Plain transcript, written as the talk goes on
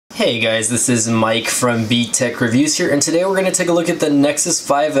Hey guys, this is Mike from B-Tech Reviews here, and today we're going to take a look at the Nexus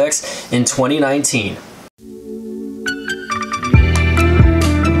 5X in 2019.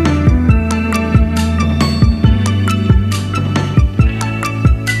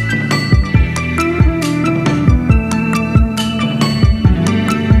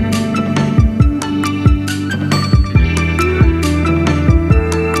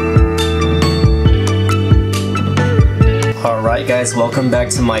 Alright guys, welcome back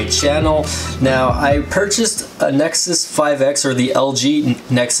to my channel. Now, I purchased a Nexus 5X, or the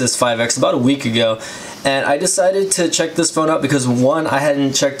LG Nexus 5X, about a week ago, and I decided to check this phone out because one, I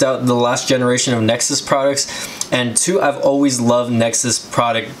hadn't checked out the last generation of Nexus products, and two, I've always loved Nexus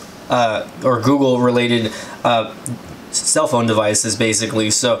product or Google related cell phone devices,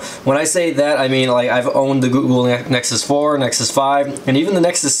 basically. So when I say that, I mean, like, I've owned the Google Nexus 4, Nexus 5, and even the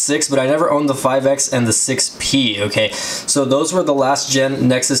Nexus 6, but I never owned the 5X and the 6P, okay? So those were the last gen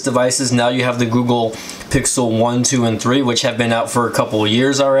Nexus devices. Now you have the Google Pixel 1, 2, and 3, which have been out for a couple of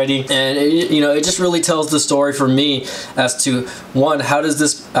years already. And it just really tells the story for me as to, one, how does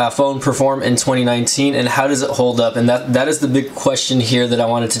this phone perform in 2019, and how does it hold up? And that is the big question here that I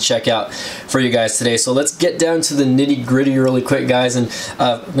wanted to check out for you guys today. So let's get down to the nitty-gritty really quick, guys, and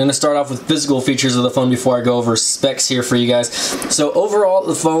I'm going to start off with physical features of the phone before I go over specs here for you guys. So overall,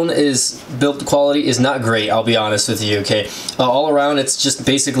 the phone build quality is not great, I'll be honest with you, okay? All around, it's just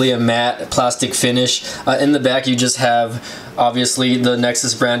basically a matte plastic finish. In the back, you just have, obviously, the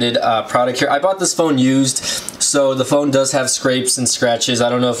Nexus branded product here. I bought this phone used, so the phone does have scrapes and scratches. I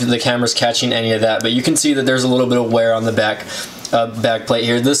don't know if the camera's catching any of that, but you can see that there's a little bit of wear on the back plate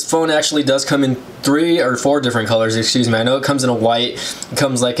here. This phone actually does come in 3 or 4 different colors, excuse me. I know it comes in a white, it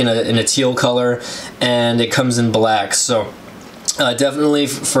comes like in a teal color, and it comes in black. So definitely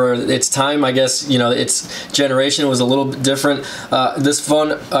for its time, I guess, its generation was a little bit different. This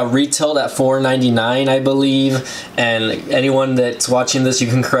phone retailed at $499, I believe, and anyone that's watching this, you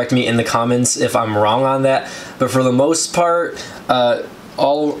can correct me in the comments if I'm wrong on that. But for the most part,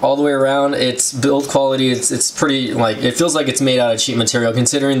 all the way around, its build quality, it's pretty, like, it feels like it's made out of cheap material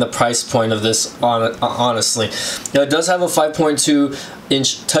considering the price point of this, honestly. Now, it does have a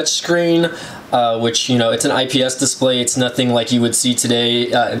 5.2-inch touchscreen, which, it's an IPS display. It's nothing like you would see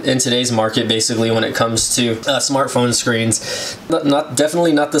today in today's market, basically, when it comes to smartphone screens.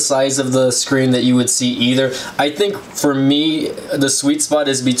 Definitely not the size of the screen that you would see either. I think for me, the sweet spot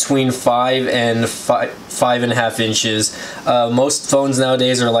is between 5 and 5.5 inches. Most phones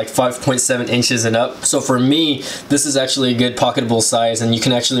nowadays are like 5.7 inches and up. So for me, this is actually a good pocketable size, and you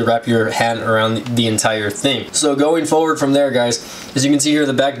can actually wrap your hand around the entire thing. So going forward from there, guys, as you can see here,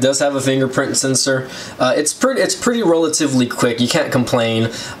 the back does have a fingerprint sensor. It's pretty relatively quick. You can't complain.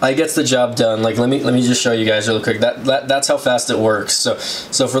 It gets the job done. Like, let me just show you guys really quick. That's how fast it works.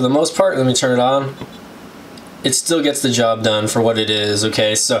 So for the most part, let me turn it on. It still gets the job done for what it is,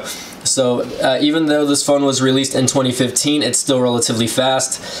 okay? So even though this phone was released in 2015, it's still relatively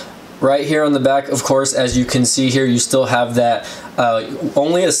fast. Right here on the back, of course, as you can see here, you still have that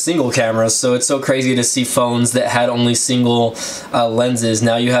only a single camera, so it's so crazy to see phones that had only single lenses.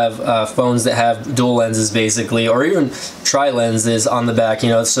 Now you have phones that have dual lenses, basically, or even tri-lenses on the back,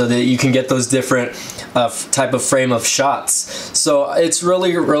 so that you can get those different type of frame of shots. So it's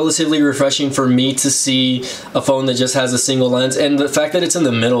really relatively refreshing for me to see a phone that just has a single lens, and the fact that it's in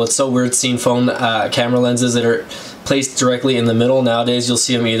the middle, it's so weird seeing phone camera lenses that are placed directly in the middle. Nowadays, you'll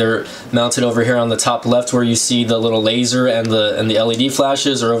see them either mounted over here on the top left, where you see the little laser and the LED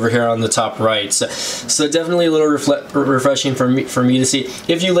flashes, or over here on the top right. So definitely a little refreshing for me to see.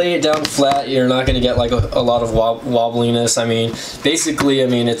 If you lay it down flat, you're not going to get like a lot of wobbliness. I mean, basically,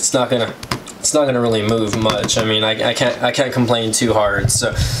 it's not gonna really move much. I mean, I can't complain too hard.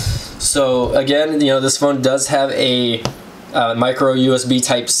 So again, this phone does have a micro USB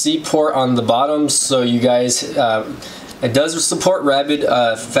Type-C port on the bottom, so you guys, it does support rapid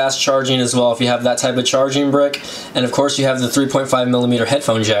fast charging as well if you have that type of charging brick, and of course you have the 3.5mm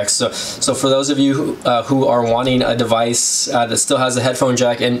headphone jack. So for those of you who are wanting a device that still has a headphone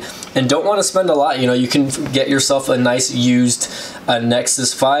jack and don't want to spend a lot, you can get yourself a nice used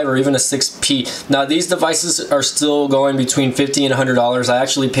Nexus 5 or even a 6P. Now these devices are still going between $50 and $100. I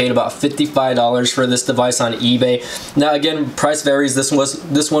actually paid about $55 for this device on eBay. Now again, price varies. This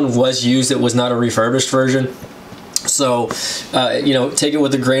one was used. It was not a refurbished version. So, you know, take it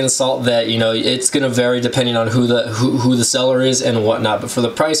with a grain of salt that, you know, it's going to vary depending on who the seller is and whatnot. But for the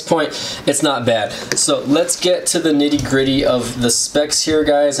price point, it's not bad. So let's get to the nitty gritty of the specs here,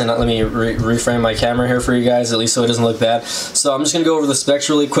 guys. And let me reframe my camera here for you guys, at least so it doesn't look bad. So I'm just going to go over the specs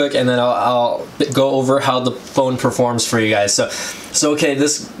really quick, and then I'll go over how the phone performs for you guys. So okay,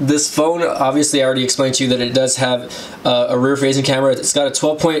 this phone, obviously I already explained to you that it does have a rear-facing camera. It's got a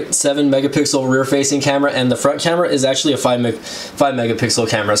 12.7 megapixel rear-facing camera, and the front camera is actually a 5 megapixel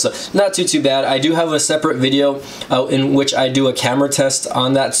camera, so not too bad. I do have a separate video in which I do a camera test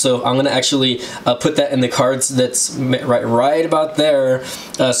on that, so I'm gonna actually put that in the cards. That's right about there,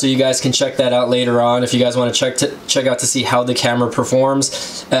 so you guys can check that out later on if you guys want to check out to see how the camera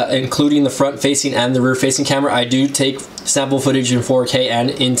performs, including the front-facing and the rear-facing camera. I do take sample footage in 4K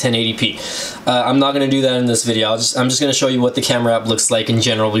and in 1080p. I'm not going to do that in this video. I'm just going to show you what the camera app looks like in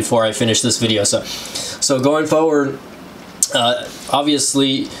general before I finish this video. So going forward,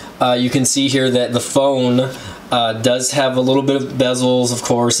 obviously you can see here that the phone does have a little bit of bezels, of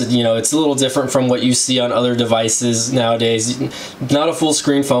course. You know, it's a little different from what you see on other devices nowadays. Not a full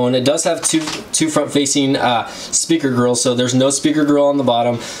screen phone. It does have two front-facing speaker grills, so there's no speaker grill on the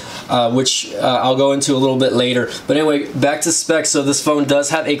bottom, which I'll go into a little bit later. But anyway, back to specs. So this phone does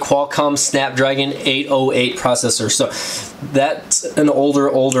have a Qualcomm Snapdragon 808 processor. So that's an older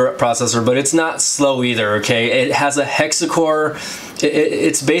processor, but it's not slow either, okay? It has a hexa-core.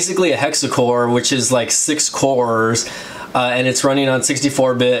 It's basically a hexa-core, which is like 6 cores, and it's running on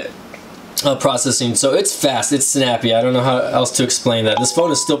 64-bit processing, so it's fast, it's snappy. I don't know how else to explain that. This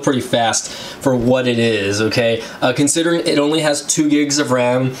phone is still pretty fast for what it is, okay? Considering it only has 2 gigs of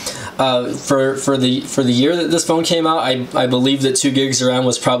RAM, for the year that this phone came out, I believe that 2 gigs of RAM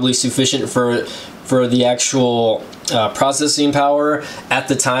was probably sufficient for the actual processing power at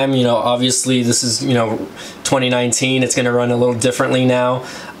the time. You know, obviously this is, you know, 2019. It's going to run a little differently now.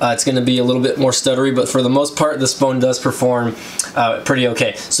 It's going to be a little bit more stuttery, but for the most part, this phone does perform pretty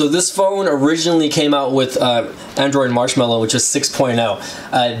okay. So this phone originally came out with Android Marshmallow, which is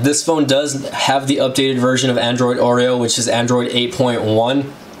 6.0. This phone does have the updated version of Android Oreo, which is Android 8.1.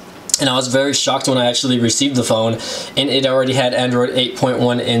 And I was very shocked when I actually received the phone, and it already had Android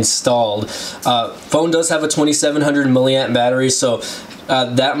 8.1 installed. Phone does have a 2700 milliamp battery, so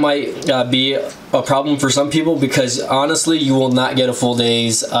that might be a problem for some people, because honestly you will not get a full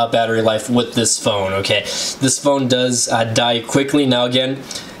day's battery life with this phone, okay? This phone does die quickly. Now again,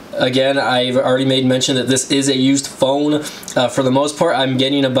 I've already made mention that this is a used phone. For the most part, I'm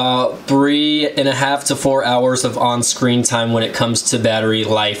getting about 3.5 to 4 hours of on-screen time when it comes to battery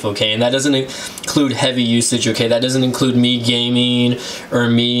life, okay? And that doesn't include heavy usage, okay? That doesn't include me gaming or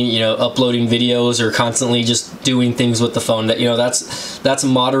me, you know, uploading videos or constantly just doing things with the phone. That, you know, that's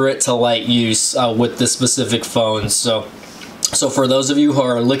moderate to light use with this specific phone. So for those of you who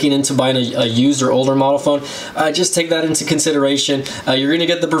are looking into buying a used or older model phone, just take that into consideration. You're going to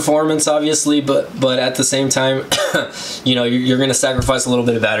get the performance, obviously, but at the same time, you know, you're going to sacrifice a little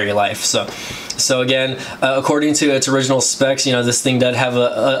bit of battery life. So again, according to its original specs, you know, this thing did have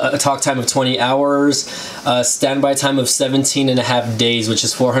a talk time of 20 hours, standby time of 17.5 days, which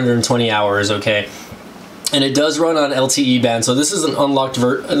is 420 hours, okay? And it does run on LTE band, so this is an unlocked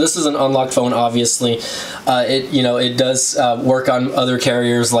phone. Obviously, it does work on other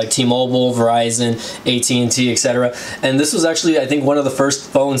carriers like T-Mobile, Verizon, AT&T, etc. And this was actually, I think, one of the first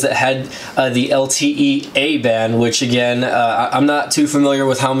phones that had the LTE A band, which again, I'm not too familiar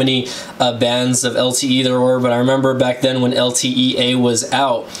with how many bands of LTE there were, but I remember back then when LTE A was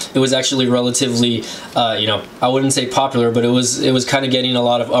out, it was actually relatively, I wouldn't say popular, but it was kind of getting a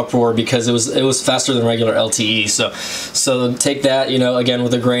lot of uproar because it was faster than regular LTE. So take that, you know, again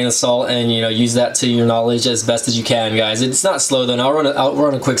with a grain of salt, and you know, use that to your knowledge as best as you can, guys. It's not slow though. I'll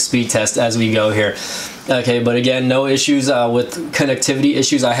run a quick speed test as we go here. Okay, but again, no issues with connectivity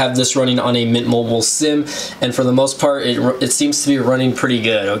issues. I have this running on a Mint Mobile SIM, and for the most part, it seems to be running pretty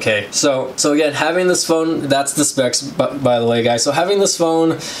good. Okay, so again, having this phone, that's the specs, by the way, guys. So having this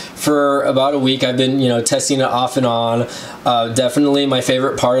phone for about a week, I've been, you know, testing it off and on. Definitely my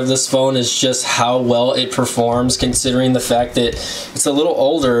favorite part of this phone is just how well it performs, considering the fact that it's a little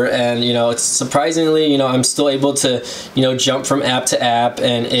older, and you know, it's surprisingly, you know, I'm still able to, you know, jump from app to app,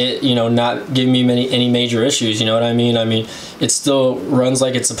 and it, you know, not give me any major issues, you know what I mean? I mean, it still runs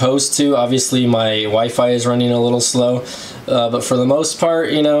like it's supposed to. Obviously, my Wi-Fi is running a little slow, but for the most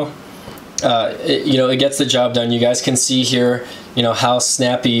part, you know, it gets the job done. You guys can see here, you know, how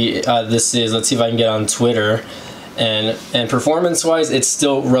snappy this is. Let's see if I can get on Twitter. and performance wise it's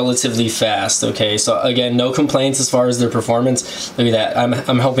still relatively fast. Okay, so again, no complaints as far as their performance. Look at that,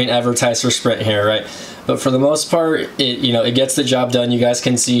 I'm helping advertise for Sprint here, right? But for the most part, it gets the job done. You guys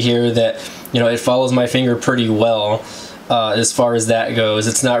can see here that it follows my finger pretty well as far as that goes.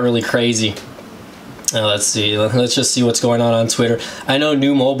 It's not really crazy. Let's see. Let's just see what's going on Twitter. I know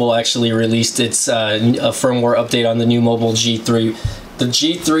New Mobile actually released its a firmware update on the New Mobile G3, the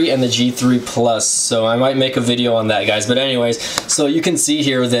G3 and the G3 Plus. So I might make a video on that, guys. But anyways, so you can see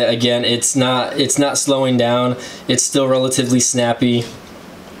here that again, it's not slowing down. It's still relatively snappy.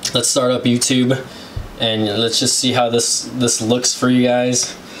 Let's start up YouTube and let's just see how this looks for you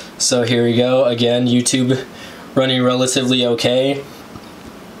guys. So here we go. Again, YouTube running relatively okay.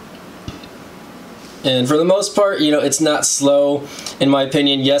 And for the most part, it's not slow, in my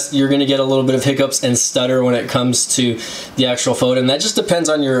opinion. Yes, you're going to get a little bit of hiccups and stutter when it comes to the actual photo, and that just depends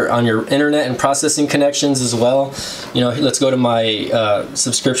on your internet and processing connections as well. Let's go to my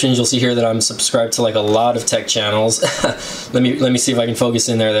subscriptions. You'll see here that I'm subscribed to like a lot of tech channels. let me see if I can focus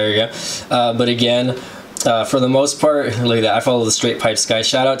in there. There you go. But again, for the most part, look at that. I follow the Straight Pipes guys.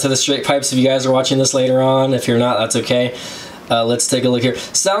 Shout out to the Straight Pipes if you guys are watching this later on. If you're not, that's okay. Let's take a look here.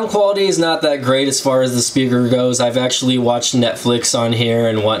 Sound quality is not that great as far as the speaker goes. I've actually watched Netflix on here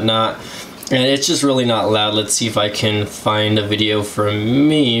and whatnot, and it's just really not loud. Let's see if I can find a video from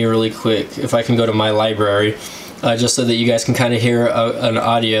me really quick. If I can go to my library, just so that you guys can kind of hear an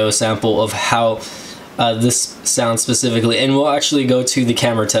audio sample of how this sounds specifically. And we'll actually go to the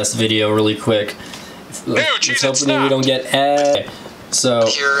camera test video really quick. Hopefully we don't get so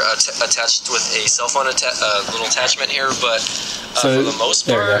here attached with a cell phone little attachment here, but for the most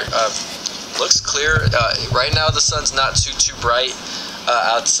part, looks clear. Right now the sun's not too bright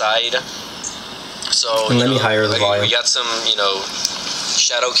outside, so let me higher the volume. We got some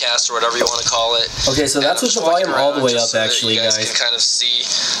shadow cast or whatever you want to call it. Okay, so that's with the volume all the way up, actually, guys. You can kind of see.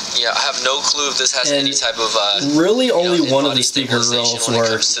 I have no clue if this has any type of really only one of the speaker grills when it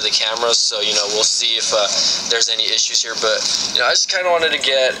comes to the camera. So we'll see if there's any issues here. But I just kind of wanted to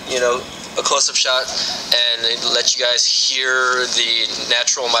get a close-up shot and let you guys hear the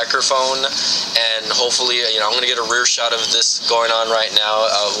natural microphone, and hopefully I'm gonna get a rear shot of this going on right now.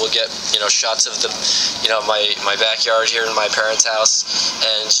 We'll get shots of the my backyard here in my parents' house,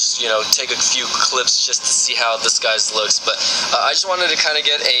 and just take a few clips just to see how this guy's looks. But I just wanted to kind of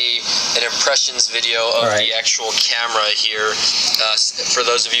get an impressions video of the actual camera here for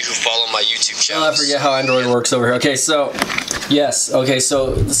those of you who follow my YouTube channel. I forget how Android works over here. Okay, so yes, okay,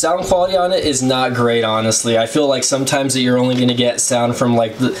 so the sound quality on it is not great, honestly. I feel like sometimes that you're only going to get sound from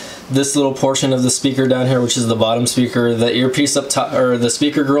like this little portion of the speaker down here, which is the bottom speaker. The earpiece up top, or the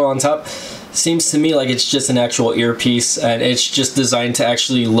speaker grill on top, seems to me like it's just an actual earpiece, and it's just designed to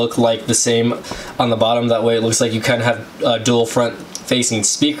actually look like the same on the bottom. That way it looks like you kind of have dual front facing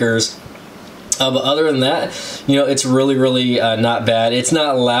speakers. But other than that, it's really not bad. It's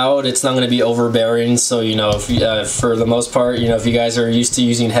not loud. It's not going to be overbearing. So if for the most part, if you guys are used to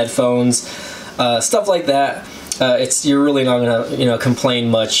using headphones, stuff like that, you're really not going to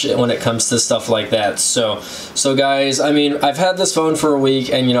complain much when it comes to stuff like that. So guys, I mean, I've had this phone for a week,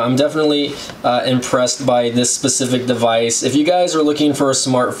 and I'm definitely impressed by this specific device. If you guys are looking for a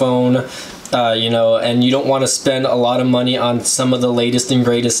smartphone, and you don't want to spend a lot of money on some of the latest and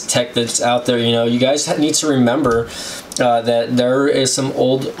greatest tech that's out there, you guys need to remember that there is some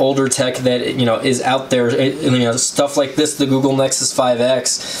older tech that is out there, stuff like this, the Google Nexus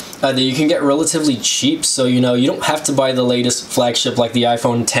 5X, that you can get relatively cheap. So you don't have to buy the latest flagship like the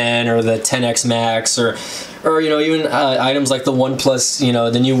iPhone 10 or the 10X Max, or even items like the OnePlus,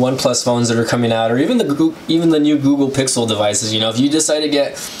 the new OnePlus phones that are coming out, or even the new Google Pixel devices. If you decide to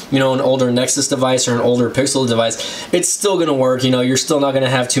get an older Nexus device or an older Pixel device, it's still gonna work. You're still not gonna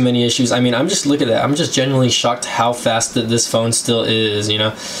have too many issues. I mean, I'm just looking at that. I'm just genuinely shocked how fast that this phone still is.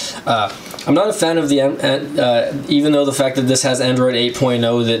 I'm not a fan of the even though the fact that this has Android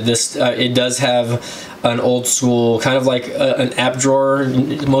 8.0, that this it does have an old school kind of like an app drawer.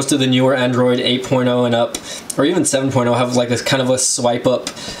 Most of the newer Android 8.0 and up, or even 7.0, have like a kind of a swipe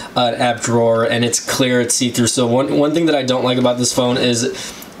up app drawer, and it's clear, it's see-through. So one thing that I don't like about this phone is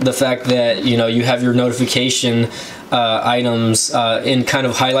the fact that you have your notification items in kind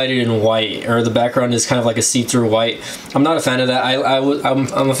of highlighted in white, or the background is kind of like a see-through white. I'm not a fan of that.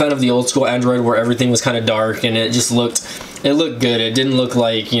 I'm a fan of the old school Android where everything was kind of dark and it just looked good. It didn't look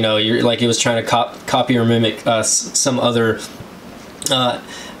like you're like it was trying to copy or mimic some other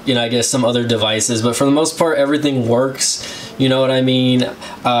I guess some other devices. But for the most part, everything works. You know what I mean?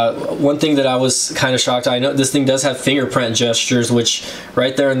 One thing that I was kind of shocked, I know this thing does have fingerprint gestures, which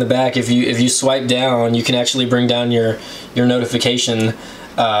right there in the back, if you swipe down, you can actually bring down your notification.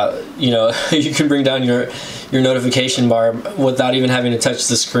 You know, you can bring down your notification bar without even having to touch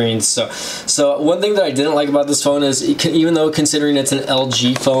the screen. So one thing that I didn't like about this phone is even though considering it's an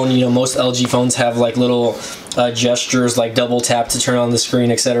LG phone, you know, most LG phones have like little gestures like double tap to turn on the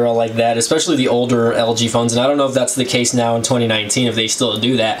screen, etc., like that, especially the older LG phones. And I don't know if that's the case now in 2019 if they still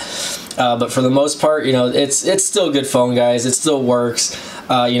do that. But for the most part, you know, it's still a good phone, guys. It still works.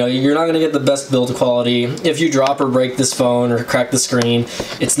 You know, you're not gonna get the best build quality. If you drop or break this phone or crack the screen,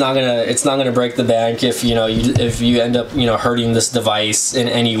 it's not gonna break the bank if if you end up, you know, hurting this device in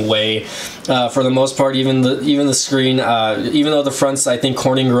any way. For the most part, even the screen, even though the front's, I think,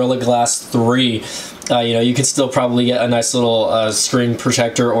 Corning Gorilla Glass 3, you know, you could still probably get a nice little screen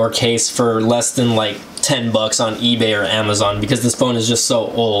protector or case for less than like $10 on eBay or Amazon, because this phone is just so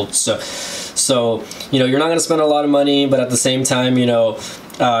old. So you know, you're not gonna spend a lot of money, but at the same time, you know,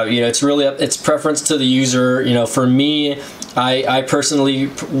 it's really it's preference to the user. You know, for me, I personally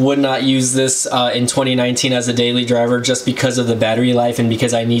would not use this in 2019 as a daily driver, just because of the battery life and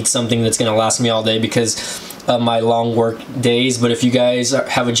because I need something that's gonna last me all day because of my long work days. But if you guys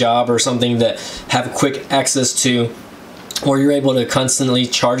have a job or something that have quick access to, or you're able to constantly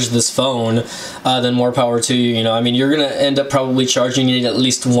charge this phone, then more power to you. You know, I mean, you're gonna end up probably charging it at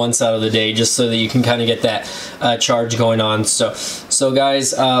least once out of the day, just so that you can kind of get that charge going on. So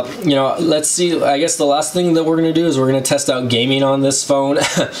guys, you know, let's see. I guess the last thing that we're gonna do is we're gonna test out gaming on this phone.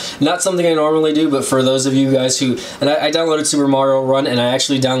 Not something I normally do, but for those of you guys who, and I downloaded Super Mario Run, and I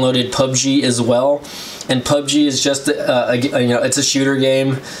actually downloaded PUBG as well. And PUBG is just you know, it's a shooter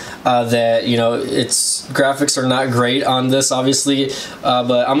game that, you know, its graphics are not great on this, obviously,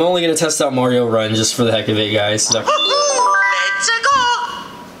 but I'm only gonna test out Mario Run just for the heck of it, guys. So, let's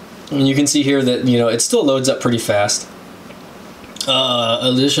go. And you can see here that, you know, it still loads up pretty fast.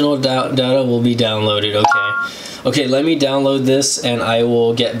 Additional data will be downloaded. Okay, let me download this and I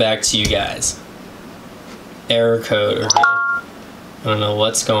will get back to you guys. Error code. Okay. I don't know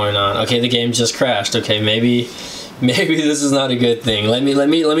what's going on. Okay, the game just crashed. Okay, maybe this is not a good thing. Let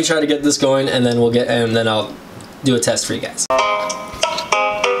me try to get this going, and then I'll do a test for you guys.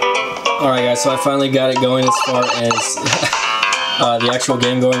 Alright guys, so I finally got it going as far as the actual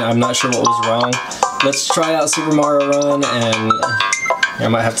game going. I'm not sure what was wrong. Let's try out Super Mario Run, and I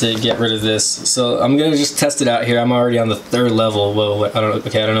might have to get rid of this. So I'm gonna just test it out here. I'm already on the 3rd level. Whoa, I don't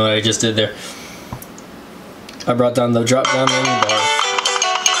know what I just did there. I brought down the drop down menu bar.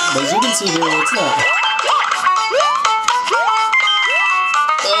 But as you can see here, it's not.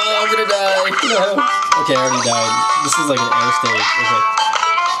 Oh, I'm gonna die. No. Okay, I already died. This is like an air stage. Okay.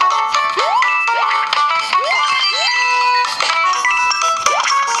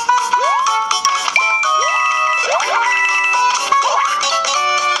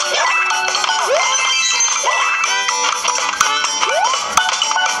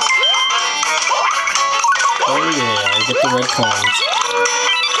 Oh yeah, I get the red coins.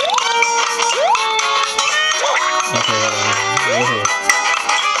 Okay, hold on.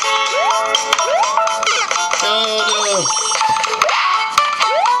 Oh no!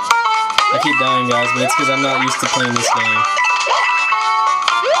 I keep dying, guys, but it's because I'm not used to playing this game.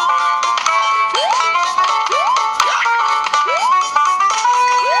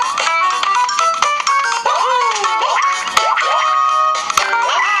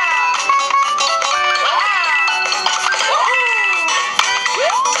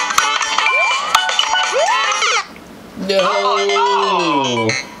 No!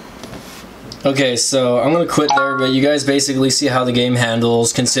 Okay, so I'm gonna quit there, but you guys basically see how the game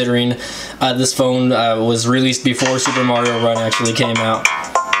handles, considering this phone was released before Super Mario Run actually came out.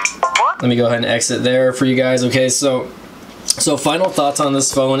 Let me go ahead and exit there for you guys. Okay, so final thoughts on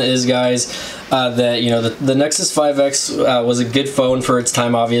this phone is, guys, that, you know, the Nexus 5X was a good phone for its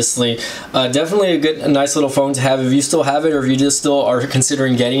time, obviously. Definitely a nice little phone to have if you still have it, or if you just still are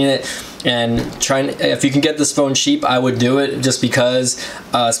considering getting it. And if you can get this phone cheap, I would do it, just because,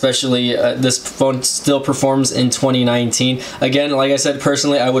 especially this phone still performs in 2019. Again, like I said,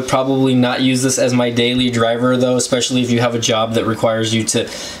 personally, I would probably not use this as my daily driver, though, especially if you have a job that requires you to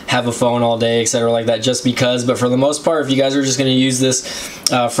have a phone all day, etc., like that, just because. But for the most part, if you guys are just going to use this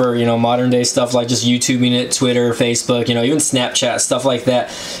for, you know, modern day stuff like just YouTubing it, Twitter, Facebook, you know, even Snapchat, stuff like that,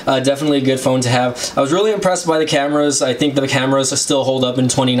 definitely a good phone to have. I was really impressed by the cameras. I think the cameras still hold up in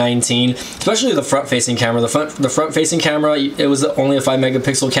 2019. clean, especially the front-facing camera. The front-facing camera, it was only a 5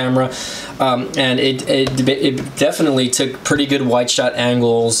 megapixel camera, and it definitely took pretty good wide shot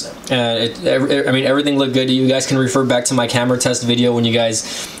angles. I mean, everything looked good. You guys can refer back to my camera test video when you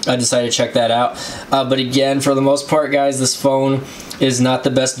guys decide to check that out. But again, for the most part, guys, this phone is not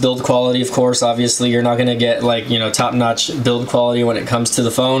the best build quality. Of course, obviously, you're not going to get, like, you know, top-notch build quality when it comes to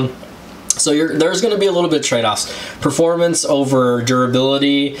the phone. So there's going to be a little bit of trade-offs: performance over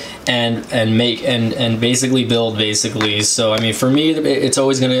durability, and basically build, basically. So I mean, for me, it's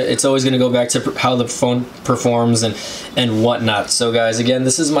always gonna go back to how the phone performs and whatnot. So guys, again,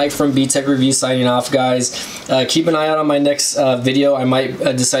 this is Mike from B-Tech Review signing off, guys. Keep an eye out on my next video. I might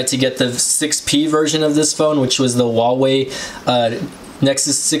decide to get the 6P version of this phone, which was the Huawei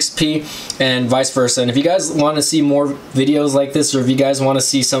Nexus 6P, and vice versa. And if you guys want to see more videos like this, or if you guys want to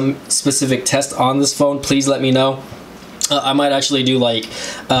see some specific test on this phone, please let me know. I might actually do like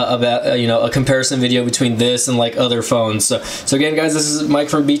a comparison video between this and like other phones. So again, guys, this is Mike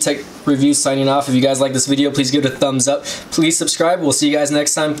from B-Tech Reviews signing off. If you guys like this video, please give it a thumbs up. Please subscribe. We'll see you guys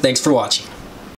next time. Thanks for watching.